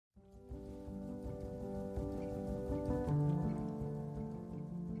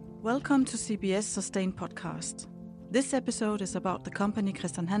Welcome to CBS Sustain Podcast. This episode is about the company Chr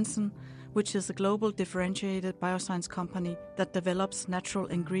Hansen, which is a global differentiated bioscience company that develops natural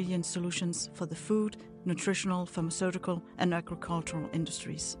ingredient solutions for the food, nutritional, pharmaceutical, and agricultural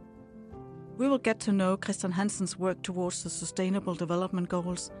industries. We will get to know Chr Hansen's work towards the Sustainable Development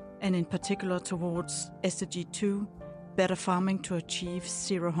Goals, and in particular towards SDG 2, better farming to achieve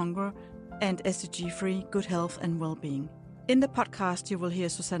zero hunger, and SDG 3, good health and well-being. In the podcast, you will hear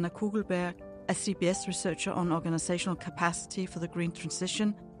Susanna Kugelberg, a CBS researcher on organizational capacity for the green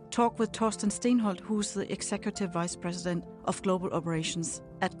transition, talk with Torsten Stenholt, who's the Executive Vice President of Global Operations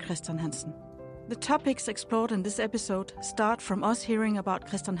at Chr Hansen. The topics explored in this episode start from us hearing about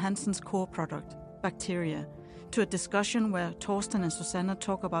Chr Hansen's core product, bacteria, to a discussion where Torsten and Susanna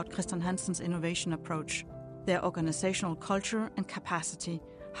talk about Chr Hansen's innovation approach, their organizational culture and capacity,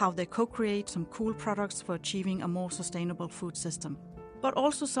 how they co-create some cool products for achieving a more sustainable food system, but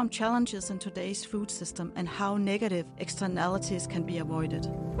also some challenges in today's food system and how negative externalities can be avoided.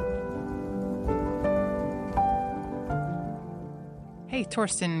 Hey,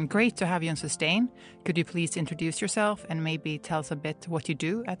 Torsten, great to have you on Sustain. Could you please introduce yourself and maybe tell us a bit what you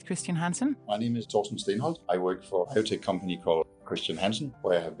do at Chr Hansen? My name is Torsten Stenholt. I work for a biotech company called Chr Hansen,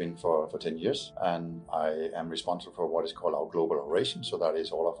 where I have been for 10 years. And I am responsible for what is called our global operations. So that is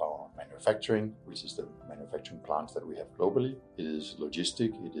all of our manufacturing, which is the manufacturing plants that we have globally. It is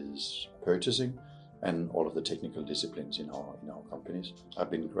logistic, it is purchasing, and all of the technical disciplines in our companies. I've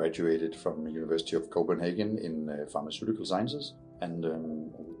been graduated from the University of Copenhagen in pharmaceutical sciences, and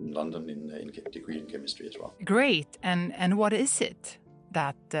in London in degree in chemistry as well. Great. And what is it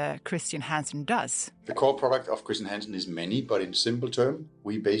that Chr Hansen does? The core product of Chr Hansen is many, but in simple term,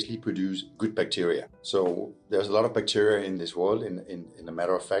 we basically produce good bacteria. So there's a lot of bacteria in this world. In a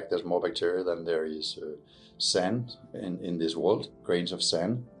matter of fact, there's more bacteria than there is sand in this world, grains of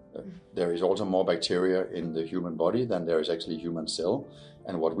sand. There is also more bacteria in the human body than there is actually human cell.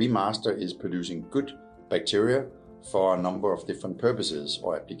 And what we master is producing good bacteria for a number of different purposes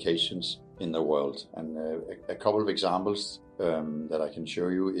or applications in the world. And a couple of examples that I can show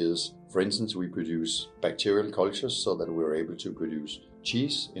you is, for instance, we produce bacterial cultures so that we're able to produce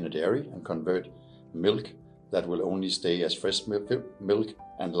cheese in a dairy and convert milk that will only stay as fresh milk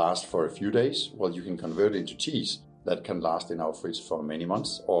and last for a few days. Well, you can convert it into cheese that can last in our fridge for many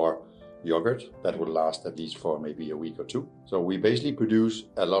months, or yogurt that will last at least for maybe a week or two. So we basically produce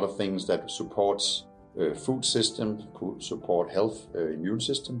a lot of things that supports food system, support health, immune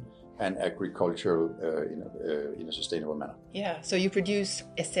system, and agricultural in a sustainable manner. Yeah, so you produce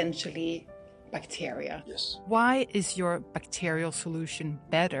essentially bacteria. Yes. Why is your bacterial solution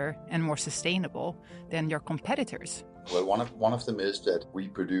better and more sustainable than your competitors? Well, one of them is that we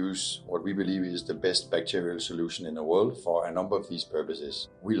produce what we believe is the best bacterial solution in the world for a number of these purposes.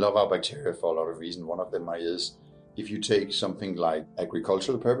 We love our bacteria for a lot of reasons. One of them is, if you take something like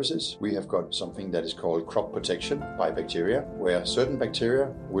agricultural purposes, we have got something that is called crop protection by bacteria, where certain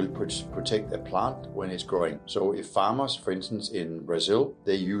bacteria will protect a plant when it's growing. So if farmers, for instance, in Brazil,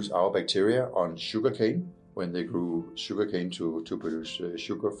 they use our bacteria on sugarcane, when they grew sugarcane to produce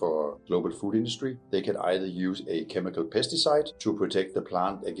sugar for global food industry, they can either use a chemical pesticide to protect the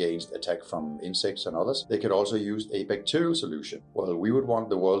plant against attack from insects and others. They could also use a bacterial solution. Well, we would want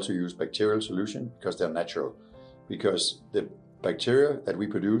the world to use bacterial solution because they're natural. Because the bacteria that we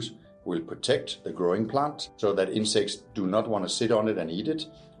produce will protect the growing plant so that insects do not want to sit on it and eat it.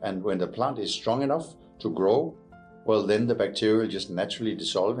 And when the plant is strong enough to grow, well, then the bacteria just naturally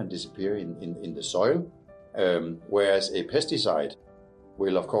dissolve and disappear in the soil. Whereas a pesticide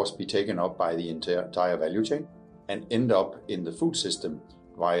will, of course, be taken up by the entire value chain and end up in the food system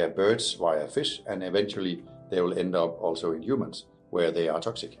via birds, via fish, and eventually they will end up also in humans, where they are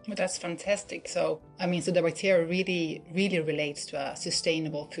toxic. Well, that's fantastic. So the bacteria really relates to a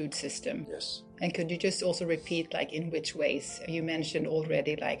sustainable food system. Yes. And could you just also repeat, in which ways? You mentioned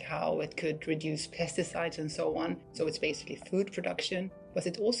already, how it could reduce pesticides and so on. So it's basically food production. But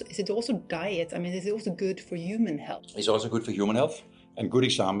is it also diet? Is it also good for human health? It's also good for human health. And good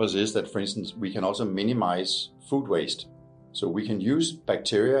examples is that, for instance, we can also minimize food waste. So we can use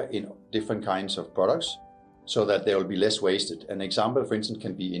bacteria in different kinds of products so that there will be less wasted. An example, for instance,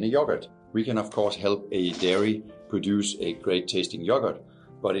 can be in a yogurt. We can, of course, help a dairy produce a great tasting yogurt.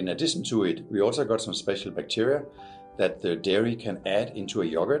 But in addition to it, we also got some special bacteria that the dairy can add into a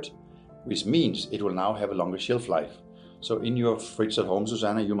yogurt, which means it will now have a longer shelf life. So in your fridge at home,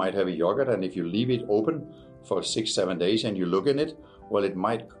 Susanna, you might have a yogurt, and if you leave it open for 6-7 days and you look in it, well, it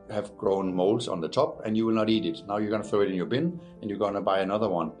might have grown molds on the top and you will not eat it. Now you're going to throw it in your bin and you're going to buy another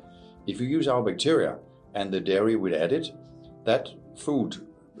one. If you use our bacteria and the dairy will add it, that food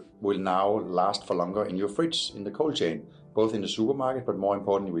will now last for longer in your fridge, in the cold chain, both in the supermarket, but more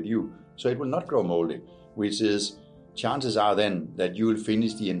importantly with you. So it will not grow moldy, which is, chances are then that you will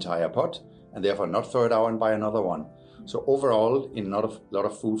finish the entire pot and therefore not throw it out and buy another one. So overall, in a lot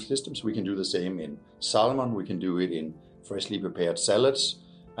of food systems, we can do the same in salmon, we can do it in freshly prepared salads,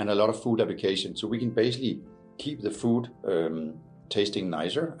 and a lot of food applications. So we can basically keep the food tasting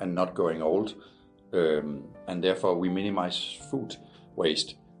nicer and not going old, and therefore we minimize food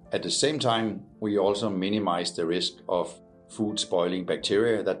waste. At the same time, we also minimize the risk of food spoiling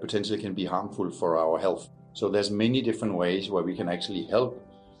bacteria that potentially can be harmful for our health. So there's many different ways where we can actually help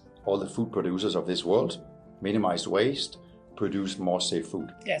all the food producers of this world minimize waste, produce more safe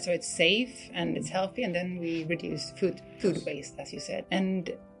food. Yeah, so it's safe and it's healthy, and then we reduce food waste, as you said.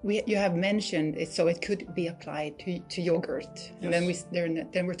 And you have mentioned it, so it could be applied to yogurt. Yes. And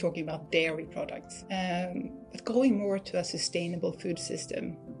then we're talking about dairy products. But going more to a sustainable food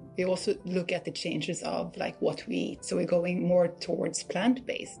system, we also look at the changes of like what we eat. So we're going more towards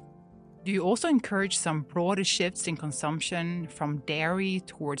plant-based. Do you also encourage some broader shifts in consumption from dairy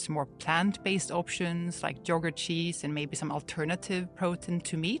towards more plant-based options like yogurt, cheese, and maybe some alternative protein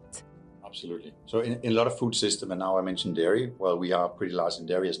to meat? Absolutely. So in a lot of food systems, and now I mentioned dairy, well, we are pretty large in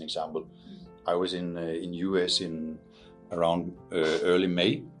dairy as an example. I was in US in around early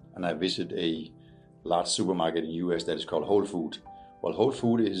May, and I visited a large supermarket in US that is called Whole Food. Well, Whole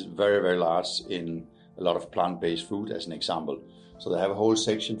Food is very, very large in a lot of plant-based food as an example. So they have a whole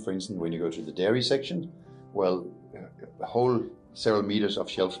section, for instance, when you go to the dairy section, well, a whole several meters of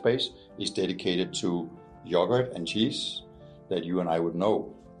shelf space is dedicated to yogurt and cheese that you and I would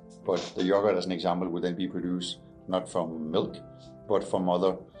know. But the yogurt, as an example, would then be produced not from milk, but from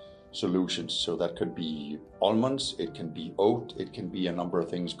other solutions. So that could be almonds, it can be oat, it can be a number of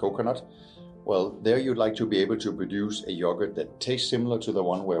things, coconut. Well, there you'd like to be able to produce a yogurt that tastes similar to the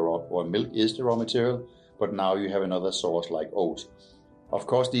one where milk is the raw material, but now you have another source like oat. Of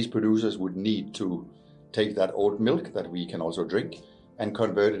course, these producers would need to take that oat milk that we can also drink and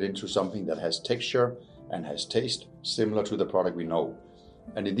convert it into something that has texture and has taste similar to the product we know.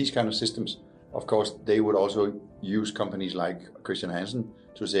 And in these kind of systems, of course, they would also use companies like Chr Hansen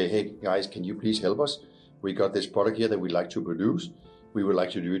to say, hey guys, can you please help us? We got this product here that we'd like to produce. We would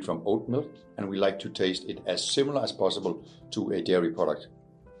like to do it from oat milk, and we like to taste it as similar as possible to a dairy product.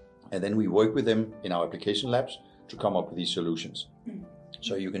 And then we work with them in our application labs to come up with these solutions.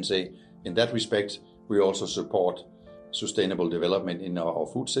 So you can say, in that respect, we also support sustainable development in our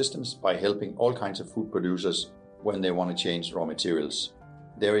food systems by helping all kinds of food producers when they want to change raw materials.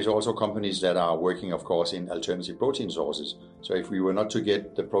 There is also companies that are working, of course, in alternative protein sources. So if we were not to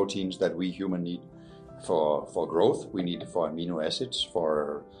get the proteins that we humans need for growth, we need for amino acids,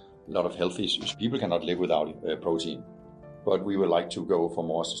 for a lot of health issues. People cannot live without protein. But we would like to go for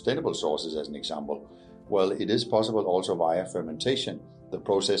more sustainable sources, as an example. Well, it is possible also via fermentation, the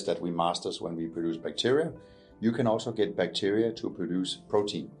process that we master when we produce bacteria. You can also get bacteria to produce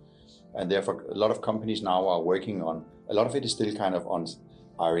protein. And therefore, a lot of companies now are working on, a lot of it is still kind of on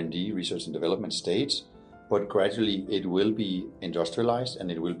R&D, research and development stage, but gradually it will be industrialized and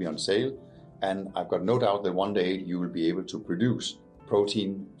it will be on sale. And I've got no doubt that one day you will be able to produce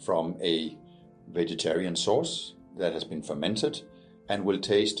protein from a vegetarian source that has been fermented and will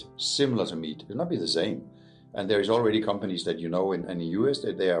taste similar to meat. It will not be the same. And there is already companies that you know in the US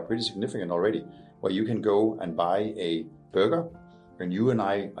that they are pretty significant already, where you can go and buy a burger, and you and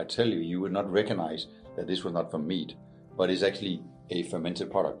I tell you, you would not recognize that this was not from meat, but it's actually a fermented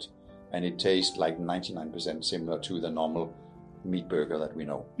product. And it tastes like 99% similar to the normal meat burger that we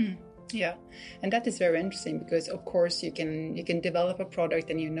know. Yeah, and that is very interesting because, of course, you can develop a product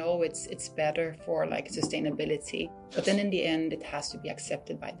and you know it's better for like sustainability, but then in the end it has to be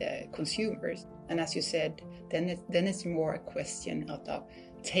accepted by the consumers. And as you said, then it's more a question of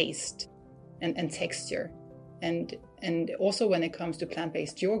taste and texture, and also when it comes to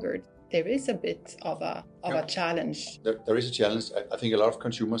plant-based yogurt, there is a bit of a challenge. There is a challenge. I think a lot of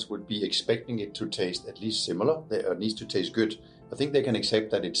consumers would be expecting it to taste at least similar. It needs to taste good. I think they can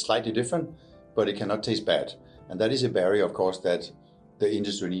accept that it's slightly different, but it cannot taste bad. And that is a barrier, of course, that the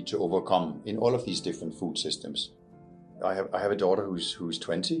industry needs to overcome in all of these different food systems. I have a daughter who's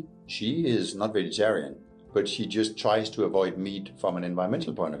 20. She is not vegetarian, but she just tries to avoid meat from an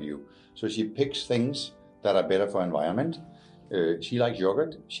environmental point of view. So she picks things that are better for environment. She likes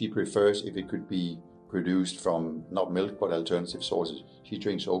yogurt. She prefers if it could be produced from not milk, but alternative sources. She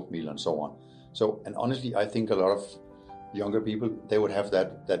drinks oatmeal and so on. So, and honestly, I think a lot of younger people, they would have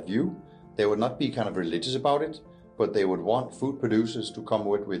that view. They would not be kind of religious about it, but they would want food producers to come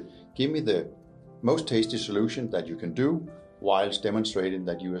with give me the most tasty solution that you can do whilst demonstrating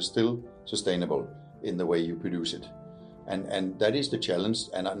that you are still sustainable in the way you produce it. And that is the challenge.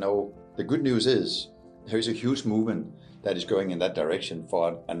 And I know the good news is there is a huge movement that is going in that direction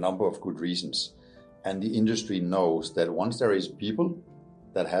for a number of good reasons. And the industry knows that once there is people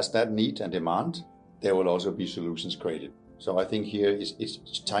that has that need and demand, there will also be solutions created. So I think here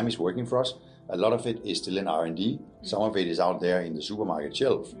time is working for us. A lot of it is still in R&D. Some of it is out there in the supermarket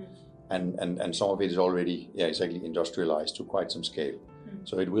shelf. And some of it is already industrialized to quite some scale.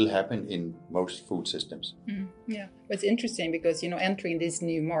 So it will happen in most food systems. Yeah, but it's interesting because, entering these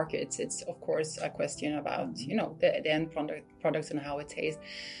new markets, it's of course a question about, the end products and how it tastes.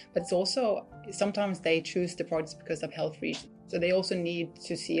 But it's also, sometimes they choose the products because of health reasons. So they also need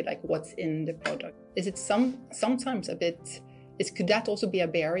to see like what's in the product. Is it sometimes a bit, could that also be a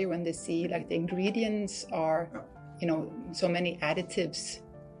barrier when they see like the ingredients are, so many additives,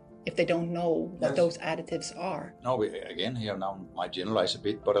 if they don't know what those additives are? No, again, here now might generalize a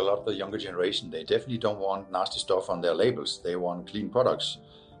bit, but a lot of the younger generation, they definitely don't want nasty stuff on their labels. They want clean products.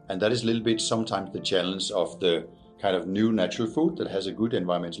 And that is a little bit sometimes the challenge of the kind of new natural food that has a good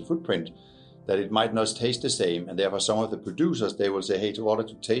environmental footprint, that it might not taste the same. And therefore some of the producers, they will say, hey, in order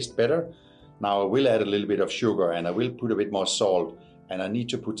to taste better, now I will add a little bit of sugar and I will put a bit more salt and I need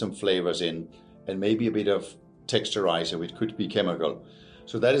to put some flavors in and maybe a bit of texturizer, which could be chemical.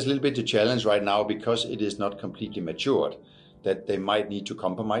 So that is a little bit the challenge right now because it is not completely matured, that they might need to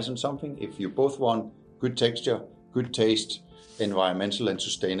compromise on something. If you both want good texture, good taste, environmental and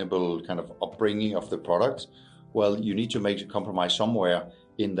sustainable kind of upbringing of the product, well, you need to make a compromise somewhere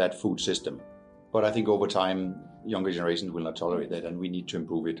in that food system. But I think over time, younger generations will not tolerate that, and we need to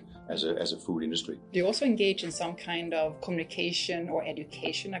improve it as a food industry. Do you also engage in some kind of communication or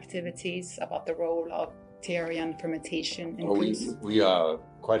education activities about the role of bacteria and fermentation in foods? We are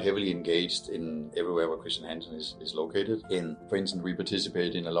quite heavily engaged in everywhere where Chr Hansen is located. For instance, we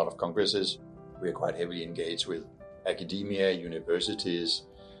participate in a lot of congresses. We are quite heavily engaged with academia, universities,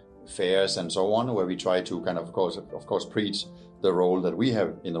 fairs, and so on, where we try to kind of course, preach the role that we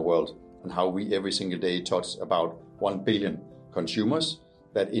have in the world and how we every single day touch about 1 billion consumers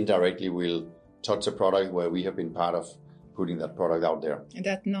that indirectly will touch a product where we have been part of putting that product out there. And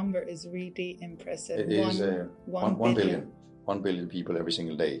that number is really impressive. It is 1 billion. 1 billion people every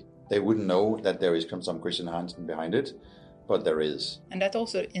single day. They wouldn't know that there is some Chr Hansen behind it, but there is. And that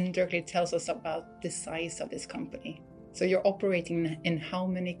also indirectly tells us about the size of this company. So you're operating in how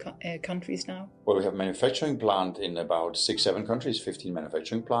many countries now? Well, we have manufacturing plant in about 6-7 countries, 15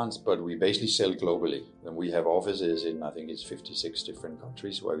 manufacturing plants, but we basically sell globally. And we have offices in, I think it's 56 different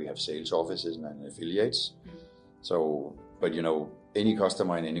countries where we have sales offices and affiliates. So, but any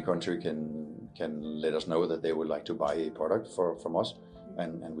customer in any country can let us know that they would like to buy a product from us,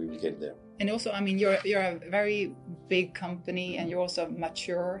 and we will get there. And also, you're a very big company, and you're also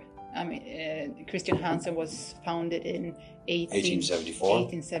mature. Chr Hansen was founded in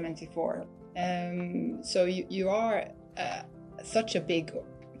 1874. So you are such a big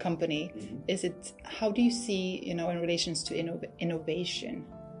company. How do you see, in relations to innovation,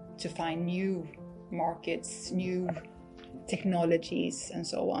 to find new markets, new technologies, and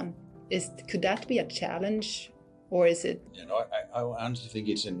so on? Could that be a challenge, or is it? I honestly think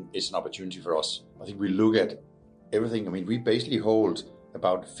it's an opportunity for us. I think we look at everything. We basically hold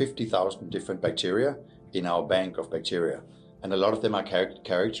about 50,000 different bacteria in our bank of bacteria, and a lot of them are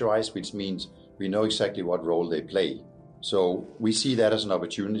characterized, which means we know exactly what role they play. So we see that as an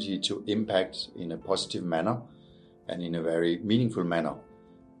opportunity to impact in a positive manner and in a very meaningful manner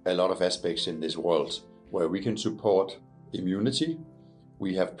a lot of aspects in this world where we can support immunity.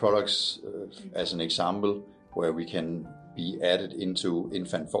 We have products, as an example, where we can be added into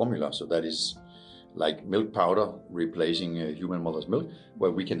infant formula. So that is like milk powder replacing human mother's milk,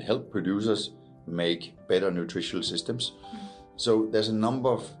 where we can help producers make better nutritional systems. So there's a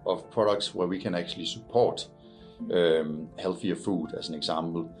number of products where we can actually support healthier food, as an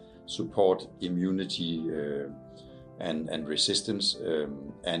example, support immunity and resistance,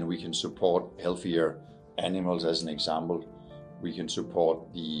 and we can support healthier animals, as an example. We can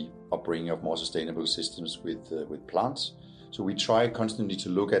support the upbringing of more sustainable systems with plants. So we try constantly to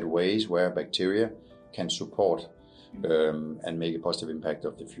look at ways where bacteria can support and make a positive impact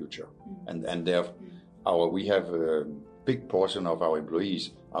of the future. And therefore, we have a big portion of our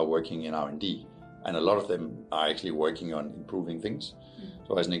employees are working in R&D, and a lot of them are actually working on improving things.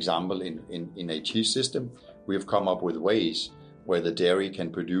 So as an example, in a cheese system, we have come up with ways where the dairy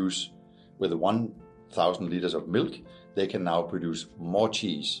can produce, with 1,000 liters of milk, they can now produce more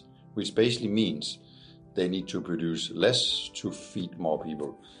cheese, which basically means they need to produce less to feed more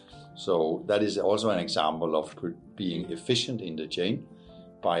people. So that is also an example of being efficient in the chain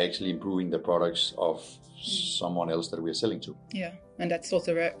by actually improving the products of someone else that we are selling to. Yeah, and that's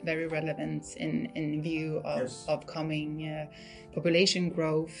also very relevant in view of Yes. upcoming population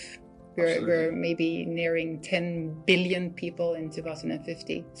growth. We're maybe nearing 10 billion people in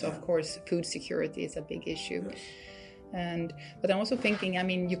 2050. So of course, food security is a big issue. Yes. But I'm also thinking, I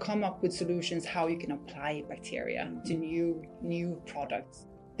mean, you come up with solutions how you can apply bacteria to new products.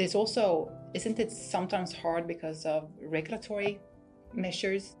 There's also, isn't it sometimes hard because of regulatory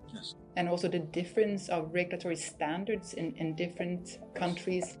measures? Yes. And also the difference of regulatory standards in different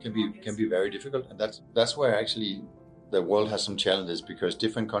countries? Can be very difficult, and that's where actually the world has some challenges, because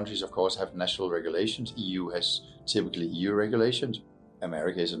different countries, of course, have national regulations. EU has typically EU regulations.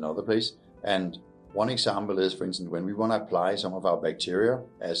 America is another place. And one example is, for instance, when we want to apply some of our bacteria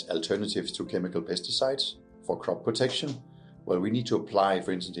as alternatives to chemical pesticides for crop protection, well, we need to apply,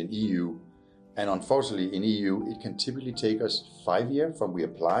 for instance, in EU. And unfortunately, in EU, it can typically take us 5 years from we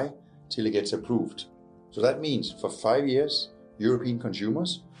apply till it gets approved. So that means for 5 years, European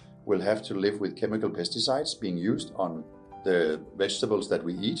consumers will have to live with chemical pesticides being used on the vegetables that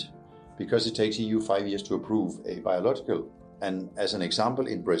we eat, because it takes EU 5 years to approve a biological. And as an example,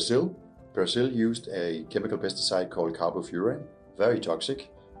 in Brazil used a chemical pesticide called carbofuran, very toxic,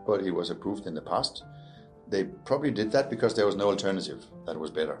 but it was approved in the past. They probably did that because there was no alternative that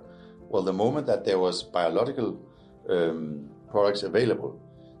was better. Well, the moment that there was biological products available,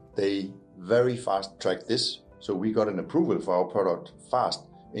 they very fast tracked this. So we got an approval for our product fast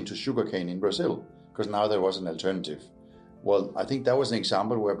into sugarcane in Brazil, because now there was an alternative. Well, I think that was an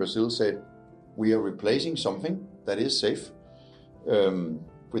example where Brazil said, we are replacing something that is safe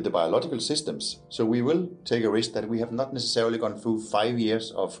with the biological systems. So we will take a risk that we have not necessarily gone through 5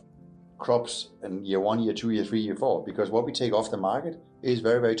 years of crops in year 1, year 2, year 3, year 4, because what we take off the market is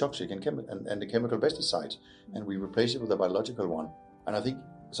very, very toxic and the chemical pesticides, and we replace it with a biological one. And I think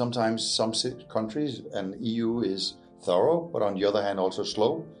sometimes some countries and EU is thorough, but on the other hand also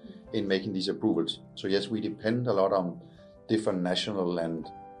slow in making these approvals. So yes, we depend a lot on different national and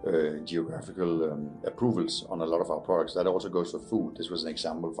geographical approvals on a lot of our products. That also goes for food. This was an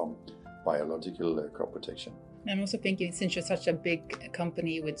example from biological crop protection. I'm also thinking, since you're such a big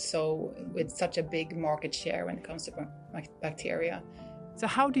company with such a big market share when it comes to bacteria. So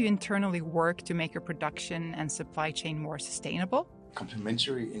how do you internally work to make your production and supply chain more sustainable?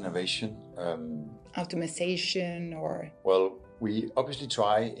 Complementary innovation. Optimization or... Well, we obviously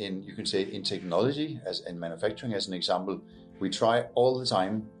try in technology, as in manufacturing as an example, we try all the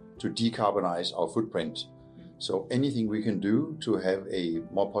time to decarbonize our footprint. So anything we can do to have a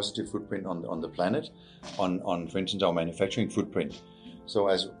more positive footprint on the planet, on for instance, our manufacturing footprint. So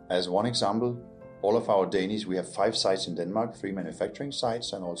as one example, all of our Danish, we have 5 sites in Denmark, 3 manufacturing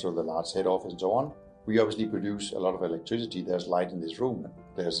sites, and also the large head office and so on. We obviously produce a lot of electricity. There's light in this room.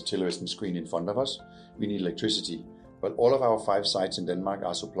 There's a television screen in front of us. We need electricity. But all of our 5 sites in Denmark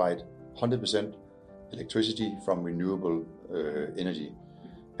are supplied 100% electricity from renewable energy.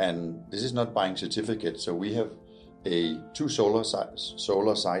 And this is not buying certificates. So we have 2 solar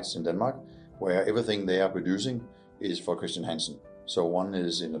sites in Denmark where everything they are producing is for Chr Hansen. So one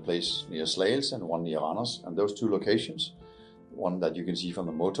is in a place near Slagelse and one near Randers. And those 2 locations, one that you can see from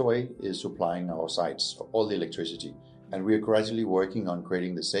the motorway, is supplying our sites for all the electricity. And we are gradually working on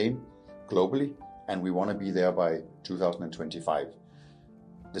creating the same globally, and we want to be there by 2025.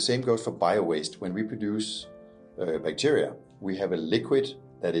 The same goes for bio-waste. When we produce bacteria, we have a liquid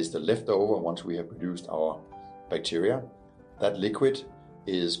that is the leftover once we have produced our bacteria. That liquid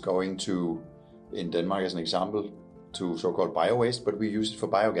is going to, in Denmark as an example, to so-called bio-waste, but we use it for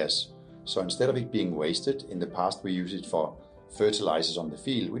biogas. So instead of it being wasted, in the past we use it for fertilizers on the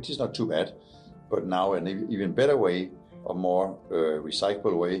field, which is not too bad. But now an even better way, or more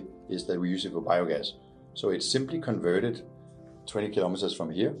recyclable way, is that we use it for biogas. So it's simply converted 20 kilometers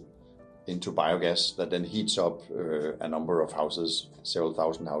from here into biogas that then heats up a number of houses, several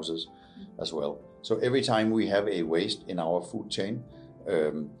thousand houses as well. So every time we have a waste in our food chain,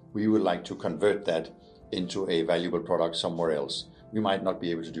 we would like to convert that into a valuable product somewhere else. We might not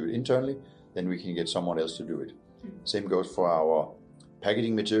be able to do it internally, then we can get someone else to do it. Same goes for our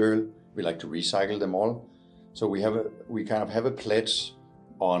packaging material. We like to recycle them all. So we kind of have a pledge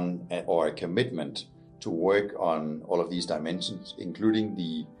on, or a commitment to work on all of these dimensions, including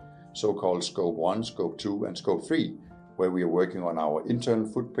the so-called Scope 1, Scope 2, and Scope 3, where we are working on our internal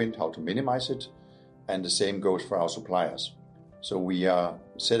footprint, how to minimize it, and the same goes for our suppliers. So we are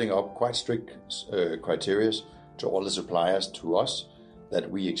setting up quite strict criteria to all the suppliers to us,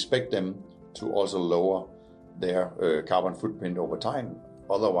 that we expect them to also lower their carbon footprint over time.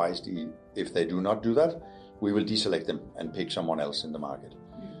 Otherwise, if they do not do that, we will deselect them and pick someone else in the market.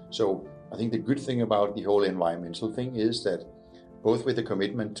 So I think the good thing about the whole environmental thing is that both with the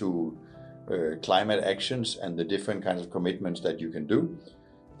commitment to climate actions and the different kinds of commitments that you can do,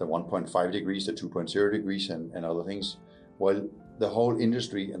 the 1.5 degrees, the 2.0 degrees and other things, well, the whole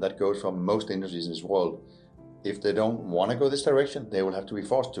industry, and that goes for most industries in this world, if they don't want to go this direction, they will have to be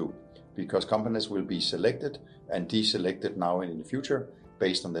forced to, because companies will be selected and deselected now and in the future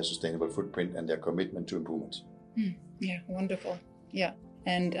based on their sustainable footprint and their commitment to improvements. Yeah, wonderful. Yeah.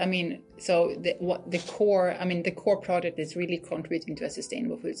 And I mean, so the core product is really contributing to a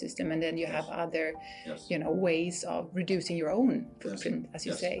sustainable food system, and then you have other, ways of reducing your own footprint, as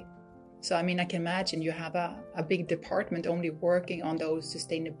you say. So I mean, I can imagine you have a big department only working on those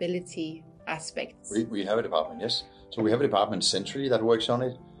sustainability aspects. We have a department, yes. So we have a department centrally that works on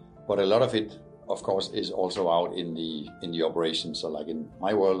it, but a lot of it, of course, is also out in the operations. So like in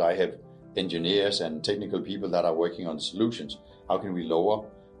my world, I have engineers and technical people that are working on solutions. How can we lower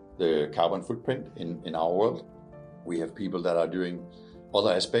the carbon footprint in our world? We have people that are doing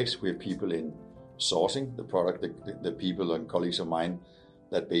other aspects. We have people in sourcing the product, the people and colleagues of mine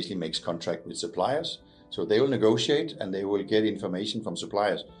that basically makes contract with suppliers. So they will negotiate and they will get information from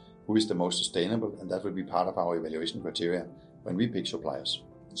suppliers who is the most sustainable, and that will be part of our evaluation criteria when we pick suppliers.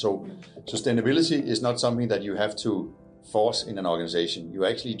 So sustainability is not something that you have to force in an organization. You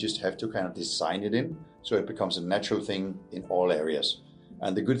actually just have to kind of design it in so it becomes a natural thing in all areas.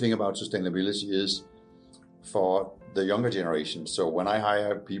 And the good thing about sustainability is for the younger generation. So when I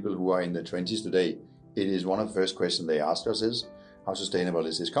hire people who are in their 20s today, it is one of the first questions they ask us is, how sustainable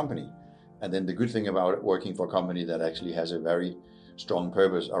is this company? And then the good thing about working for a company that actually has a very strong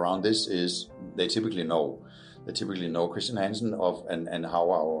purpose around this is they typically know Chr Hansen and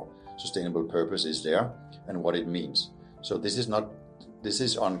how our sustainable purpose is there and what it means. So this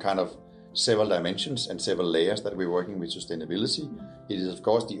is on kind of several dimensions and several layers that we're working with sustainability. It is of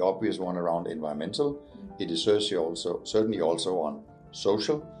course the obvious one around environmental. It is certainly also on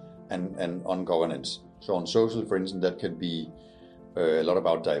social and on governance. So on social, for instance, that can be a lot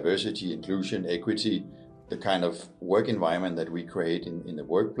about diversity, inclusion, equity, the kind of work environment that we create in the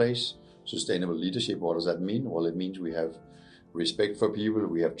workplace. Sustainable leadership, what does that mean? Well, it means we have respect for people,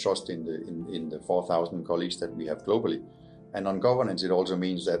 we have trust in the 4,000 colleagues that we have globally. And on governance, it also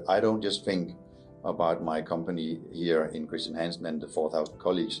means that I don't just think about my company here in Chr Hansen and the 4,000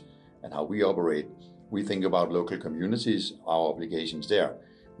 colleagues and how we operate. We think about local communities, our obligations there.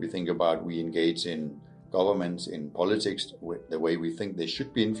 We engage in governments, in politics, the way we think they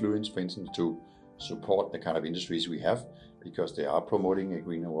should be influenced, for instance, to support the kind of industries we have, because they are promoting a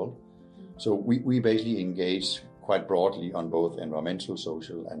greener world. So we basically engage quite broadly on both environmental,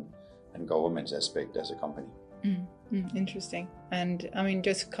 social and governance aspect as a company. Interesting. And I mean,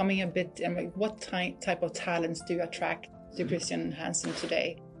 just coming a bit, what type of talents do you attract to Chr Hansen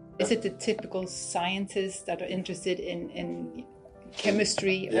today? Is it the typical scientists that are interested in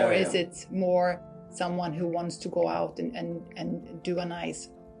chemistry, or is it more someone who wants to go out and do a nice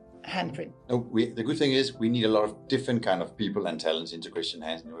handprint? No, the good thing is we need a lot of different kind of people and talents into Chr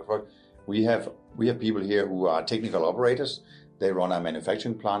Hansen. We have people here who are technical operators. They run a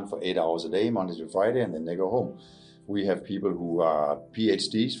manufacturing plant for 8 hours a day, Monday to Friday, and then they go home. We have people who are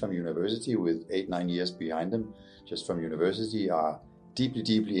PhDs from university with 8-9 years behind them, just from university, are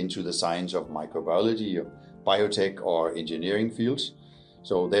deeply into the science of microbiology, or biotech or engineering fields.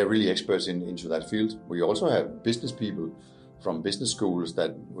 So they're really experts into that field. We also have business people from business schools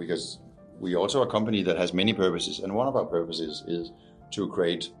because we also are a company that has many purposes. And one of our purposes is to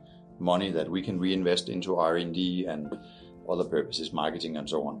create money that we can reinvest into R&D and other purposes, marketing and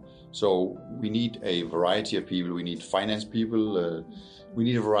so on. So we need a variety of people. We need finance people. We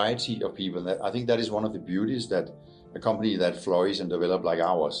need a variety of people. I think that is one of the beauties that a company that flourishes and develops like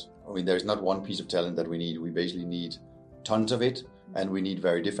ours. I mean, there's not one piece of talent that we need. We basically need tons of it, and we need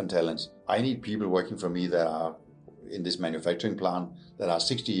very different talents. I need people working for me that are in this manufacturing plant that are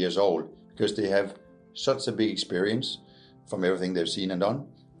 60 years old, because they have such a big experience from everything they've seen and done.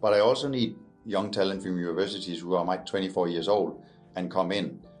 But I also need young talent from universities who are 24 years old and come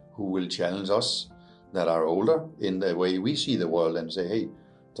in, who will challenge us that are older in the way we see the world and say, hey,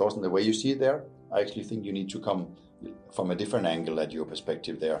 Torsten, the way you see it there, I actually think you need to come from a different angle at your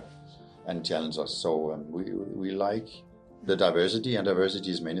perspective there and challenge us. So we like the diversity, and diversity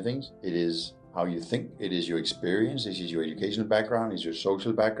is many things. It is how you think, it is your experience, it is your educational background, it is your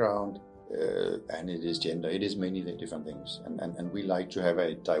social background, and it is gender. It is many different things. And we like to have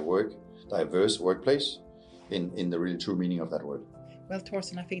a diverse workplace in the really true meaning of that word. Well,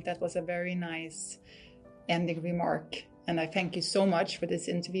 Torsten, I think that was a very nice ending remark. And I thank you so much for this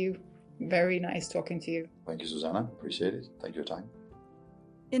interview. Very nice talking to you. Thank you, Susanna. Appreciate it. Thank you for your time.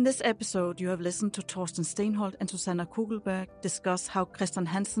 In this episode, you have listened to Torsten Stenholt and Susanna Kugelberg discuss how Chr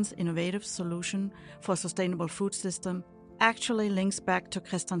Hansen's innovative solution for a sustainable food system actually links back to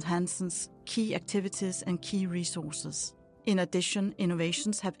Chr Hansen's key activities and key resources. In addition,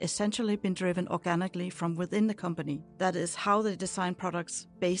 innovations have essentially been driven organically from within the company. That is, how they design products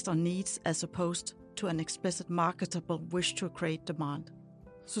based on needs as opposed to an explicit marketable wish to create demand.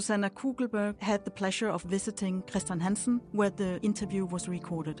 Susanna Kugelberg had the pleasure of visiting Chr Hansen, where the interview was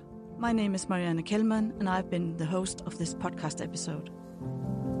recorded. My name is Marianne Kellmann, and I've been the host of this podcast episode.